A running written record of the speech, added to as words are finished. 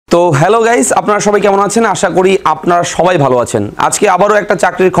তো hello guys, আপনারা সবাই কেমন আছেন? আশা করি আপনারা সবাই ভালো আছেন। আজকে আবারও একটা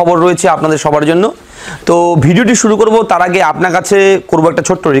চাকরির খবর রয়েছে আপনাদের সবার জন্য। তো ভিডিওটি শুরু করব তার আগে আপনার কাছে করব একটা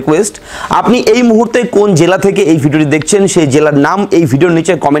ছোট্ট রিকোয়েস্ট। আপনি এই মুহূর্তে কোন জেলা থেকে এই ভিডিওটি দেখছেন সেই জেলার নাম এই ভিডিওর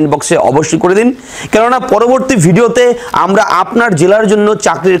নিচে কমেন্ট বক্সে অবশ্যই করে দিন, কেননা পরবর্তী ভিডিওতে আমরা আপনার জেলার জন্য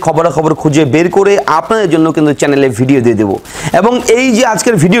চাকরির খবরাখবর খুঁজে বের করে আপনাদের জন্য কিন্তু চ্যানেলে ভিডিও দিয়ে দেবো। এবং এই যে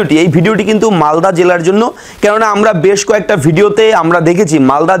আজকের ভিডিওটি কিন্তু মালদা জেলার জন্য, কেননা আমরা বেশ কয়েকটা ভিডিওতে আমরা দেখেছি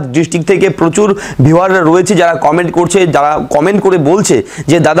মালদা ডিস্ট্রিক্ট থেকে প্রচুর ভিউয়াররা রয়েছে যারা কমেন্ট করছে, যারা কমেন্ট করে বলছে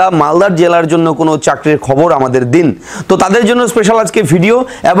যে দাদা মালদার জেলার জন্য কোনো চাকরির খবর আমাদের দিন। তো তাদের জন্য স্পেশাল আজকে ভিডিও,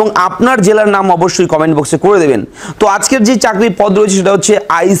 এবং আপনার জেলার নাম অবশ্যই কমেন্ট বক্সে করে দেবেন। তো আজকের যে চাকরির পদ রয়েছে সেটা হচ্ছে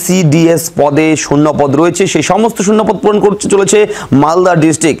ICDS পদে শূন্য পদ রয়েছে। সেই সমস্ত শূন্য পদ পূরণ করতে চলেছে মালদা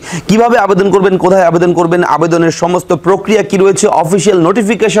ডিস্ট্রিক্ট। কিভাবে আবেদন করবেন, কোথায় আবেদন করবেন, আবেদনের সমস্ত প্রক্রিয়া কি রয়েছে, অফিসিয়াল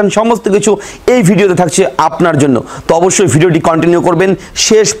নোটিফিকেশন সমস্ত কিছু এই ভিডিওতে থাকছে আপনার জন্য। তো অবশ্যই ভিডিওটি কন্টিনিউ করবেন,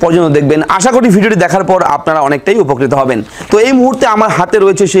 শেষ পর্যন্ত দেখবেন। আশা করি ভিডিওটি দেখার পর আপনারা অনেকটাই উপকৃত হবেন। তো এই মুহূর্তে আমার হাতে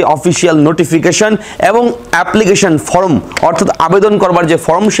রয়েছে সেই অফিসিয়াল নোটিফিকেশন এবং অ্যাপ্লিকেশন ফর্ম, অর্থাৎ আবেদন করবার যে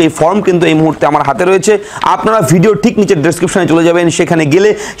ফর্ম, সেই ফর্ম কিন্তু এই মুহূর্তে আমার হাতে রয়েছে। আপনারা ভিডিও ঠিক নিচে ডেসক্রিপশনে চলে যাবেন, সেখানে গেলে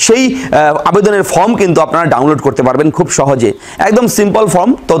সেই আবেদনের ফর্ম কিন্তু আপনারা ডাউনলোড করতে পারবেন খুব সহজে, একদম সিম্পল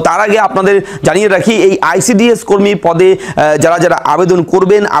ফর্ম। তো তার আগে আপনাদের জানিয়ে রাখি, এই ICDS কর্মী পদে যারা যারা আবেদন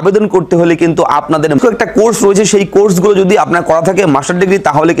করবেন, আবেদন করতে হলে কিন্তু আপনাদের একটা কোর্স রয়েছে। সেই কোর্সগুলো যদি আপনার করা থাকে মাস্টার ডিগ্রি,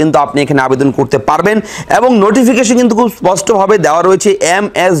 তাহলে কিন্তু আপনি এখানে আবেদন করতে পারবেন। এবং নোটিফিকেশন কিন্তু খুব স্পষ্টভাবে দেওয়া রয়েছে,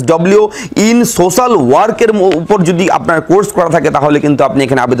 MSW ইন সোশ্যাল ওয়ার্কের উপর যদি আপনার কোর্স করা থাকে তাহলে কিন্তু আপনি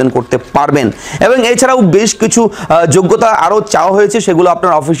এখানে আবেদন করতে পারবেন। এবং এছাড়াও বেশ কিছু যোগ্যতা আরও চাওয়া হয়েছে, সেগুলো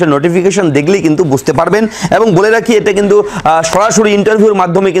আপনার অফিসিয়াল নোটিফিকেশন দেখলেই কিন্তু বুঝতে পারবেন। এবং বলে রাখি, এটা কিন্তু সরাসরি ইন্টারভিউর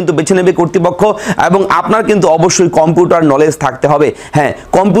মাধ্যমে কিন্তু বেছে নেবে কর্তৃপক্ষ, এবং আপনার কিন্তু অবশ্যই কম্পিউটার নলেজ থাকতে হবে। হ্যাঁ,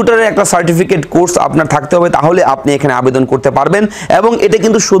 কম্পিউটারের একটা সার্টিফিকেট কোর্স আপনার থাকতে হবে, তাহলে আপনি এখানে আবেদন করতে পারবেন। এবং এটা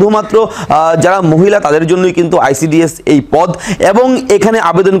কিন্তু শুধুমাত্র যারা মহিলা তাদের জন্যই কিন্তু ICDS এই পদ। এবং এখানে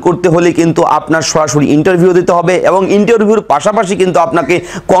আবেদন করতে হলে কিন্তু আপনার সরাসরি ইন্টারভিউ দিতে হবে, এবং ইন্টারভিউর পাশাপাশি কিন্তু আপনাকে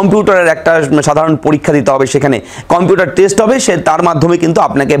কম্পিউটারের একটা সাধারণ পরীক্ষা দিতে হবে, সেখানে কম্পিউটার টেস্ট হবে, সে তার মাধ্যমে কিন্তু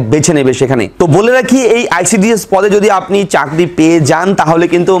আপনাকে বেছে নেবে সেখানে। তো বলে রাখি, এই ICDS পদে যদি আপনি চাকরি পেয়ে যান তাহলে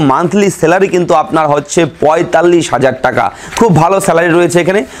কিন্তু মান্থলি স্যালারি কিন্তু আপনার হচ্ছে 45,000 টাকা। খুব ভালো স্যালারি রয়েছে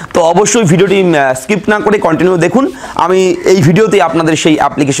এখানে। তো অবশ্যই ভিডিওটি স্কিপ না করে কন্টিনিউ দেখুন। আমি এই ভিডিওতে আপনাদের সেই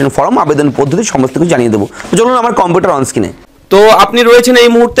অ্যাপ্লিকেশন ফর্ম, আবেদন পদ্ধতি সমস্ত কিছু জানিয়ে দেবো। চলুন আমার কম্পিউটার অন স্ক্রিনে। তো আপনি রয়েছেন এই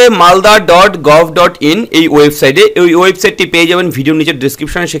মুহূর্তে malda.gov.in এই ওয়েবসাইটে। এই ওয়েবসাইটটি পেয়ে যাবেন ভিডিও নিচের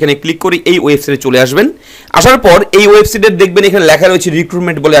ডেসক্রিপশনে, সেখানে ক্লিক করে এই ওয়েবসাইটে চলে আসবেন। আসার পর এই ওয়েবসাইটে দেখবেন এখানে লেখা রয়েছে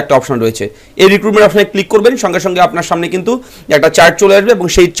রিক্রুটমেন্ট বলে একটা অপশন রয়েছে। এই রিক্রুটমেন্ট অপশনে ক্লিক করবেন, সঙ্গে সঙ্গে আপনার সামনে কিন্তু একটা চার্ট চলে আসবে, এবং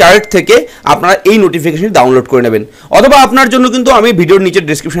সেই চার্ট থেকে আপনারা এই নোটিফিকেশন ডাউনলোড করে নেবেন। অথবা আপনার জন্য কিন্তু আমি ভিডিওর নিচের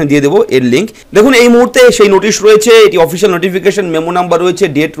ডেসক্রিপশনে দিয়ে দেবো এর লিঙ্ক। দেখুন এই মুহূর্তে সেই নোটিশ রয়েছে, এটি অফিসিয়াল নোটিফিকেশন, মেমো নাম্বার রয়েছে,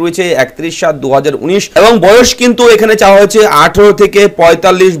 ডেট রয়েছে 31/7/2019, এবং বয়স কিন্তু এখানে চাওয়া হয়েছে 18 থেকে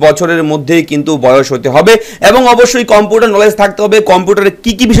 45 বছরের মধ্যে কিন্তু বয়স হতে হবে। এবং অবশ্যই কম্পিউটার নলেজ থাকতে হবে। কম্পিউটারে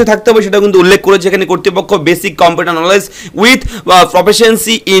কি কি বিষয় থাকতে হবে সেটা কিন্তু উল্লেখ করেছে এখানে কর্তৃপক্ষ। Basic computer knowledge with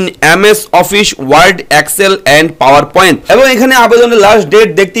proficiency in MS office, word, Excel and power point. এবং এখানে আবেদনের লাস্ট ডেট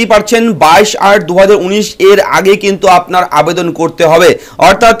দেখতেই পাচ্ছেন 22/8/2019, এর আগে কিন্তু আপনার আবেদন করতে হবে,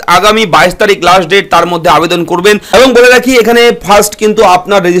 অর্থাৎ আগামী 22 তারিখ লাস্ট ডেট, তার মধ্যে আবেদন করবেন। এবং বলে রাখি, এখানে ফার্স্ট কিন্তু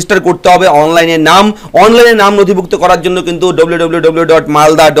আপনার রেজিস্টার করতে হবে অনলাইনে নাম নথিভুক্ত করার জন্য কিন্তু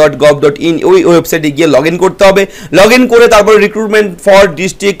www.malda.gov.in ওই ওয়েবসাইটে গিয়ে লগ ইন করতে হবে। লগ ইন করে তারপর recruitment for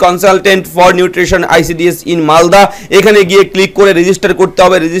district consultant for nutrition ICDS in Malda, এখানে গিয়ে ক্লিক করে রেজিস্টার করতে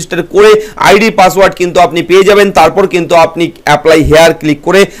হবে। রেজিস্টার করে ID পাসওয়ার্ড কিন্তু আপনি পেয়ে যাবেন। তারপর কিন্তু আপনি অ্যাপ্লাই হেয়ার ক্লিক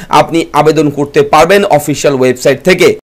করে আপনি আবেদন করতে পারবেন অফিসিয়াল ওয়েবসাইট থেকে।